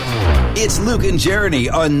It's Luke and Jeremy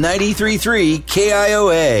on 93.3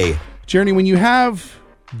 KIOA. Jeremy, when you have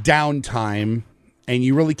downtime and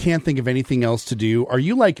you really can't think of anything else to do, are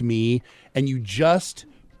you like me and you just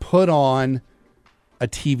put on a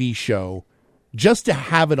TV show just to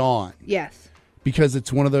have it on? Yes. Because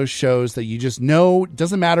it's one of those shows that you just know,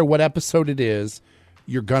 doesn't matter what episode it is,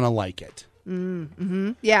 you're going to like it.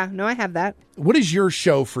 Mm-hmm. Yeah, no, I have that. What is your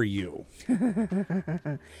show for you?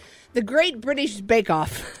 The Great British Bake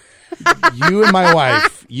Off. You and my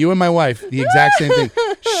wife, the exact same thing.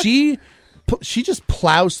 She just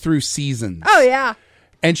plows through seasons. Oh, yeah.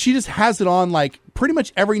 And she just has it on like pretty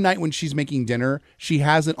much every night when she's making dinner. She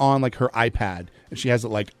has it on like her iPad. And she has it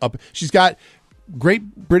like up. She's got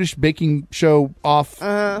Great British Baking Show off.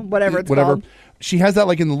 Whatever it's called. She has that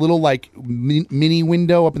like in the little like mini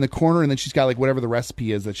window up in the corner. And then she's got like whatever the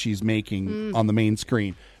recipe is that she's making on the main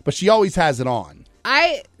screen. But she always has it on.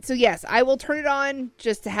 So yes, I will turn it on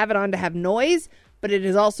just to have it on to have noise, but it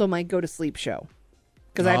is also my go to sleep show.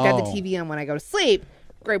 Because I've got the TV on when I go to sleep.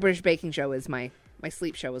 Great British Baking Show is my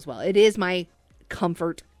sleep show as well. It is my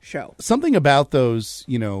comfort show. Something about those,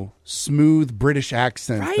 smooth British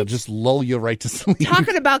accents right? that just lull you right to sleep.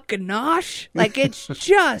 Talking about ganache, like it's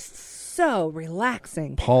just so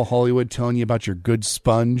relaxing. Paul Hollywood telling you about your good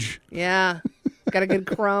sponge. Yeah. Got a good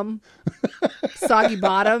crumb. Soggy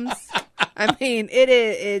bottoms. I mean,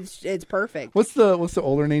 it's perfect. What's the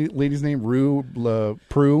older lady's name?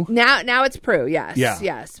 Prue? Now it's Prue, yes. Yeah.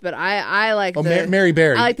 Yes. But I like Mary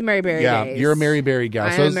Berry. I like the Mary Berry days. You're a Mary Berry gal.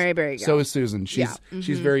 I am a Mary Berry gal. So is Susan. She's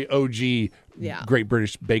very OG Great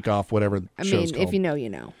British Bake Off, whatever the show's called. If you know, you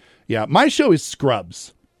know. Yeah. My show is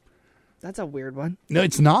Scrubs. That's a weird one. No,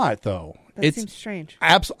 it's not, though. That seems strange.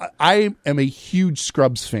 I am a huge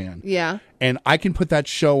Scrubs fan. Yeah. And I can put that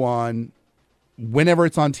show on whenever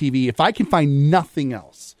it's on TV. If I can find nothing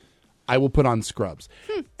else, I will put on Scrubs.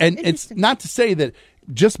 And it's not to say that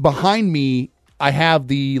just behind me, I have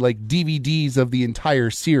the DVDs of the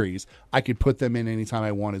entire series. I could put them in anytime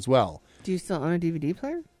I want as well. Do you still own a DVD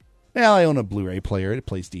player? Well, I own a Blu-ray player. It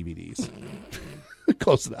plays DVDs.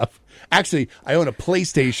 Close enough. Actually, I own a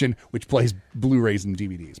PlayStation, which plays Blu-rays and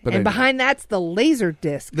DVDs. But and behind that's the laser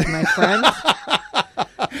disc, my friend.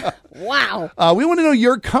 Wow. We want to know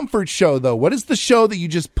your comfort show, though. What is the show that you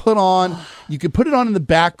just put on? You could put it on in the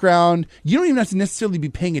background. You don't even have to necessarily be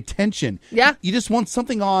paying attention. Yeah. You just want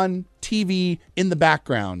something on TV in the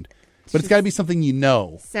background. But it's got to be something you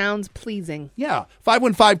know. Sounds pleasing. Yeah.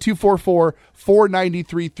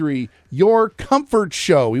 515-244-4933. Your comfort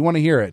show. We want to hear it.